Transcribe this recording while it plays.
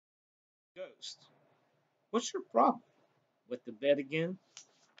ghost. What's your problem? With the bed again?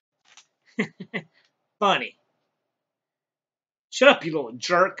 Funny. Shut up, you little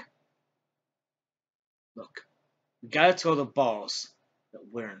jerk. Look, we gotta tell the boss that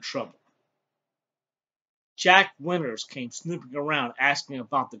we're in trouble. Jack Winters came snooping around asking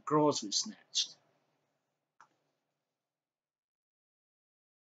about the girls we snatched.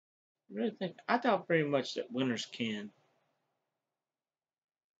 I really think I doubt very much that Winters can.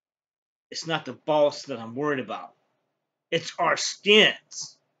 It's not the boss that I'm worried about. It's our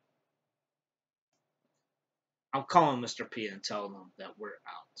skins. I'm calling Mr. P and telling him that we're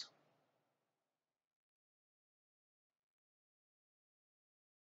out.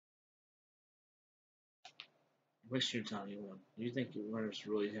 Waste your time, you want. Do you think Winters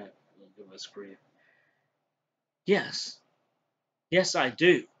really had will give us grief? Yes. Yes, I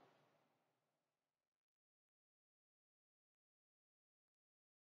do.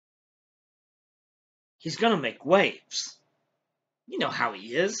 He's gonna make waves. You know how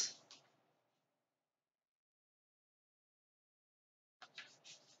he is.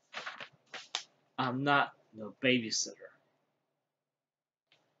 I'm not no babysitter.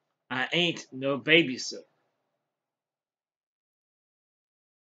 I ain't no babysitter.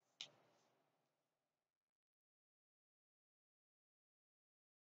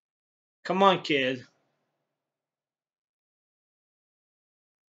 Come on, kid.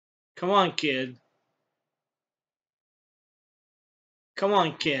 Come on, kid. Come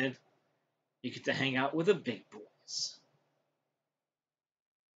on, kid. You get to hang out with the big boys.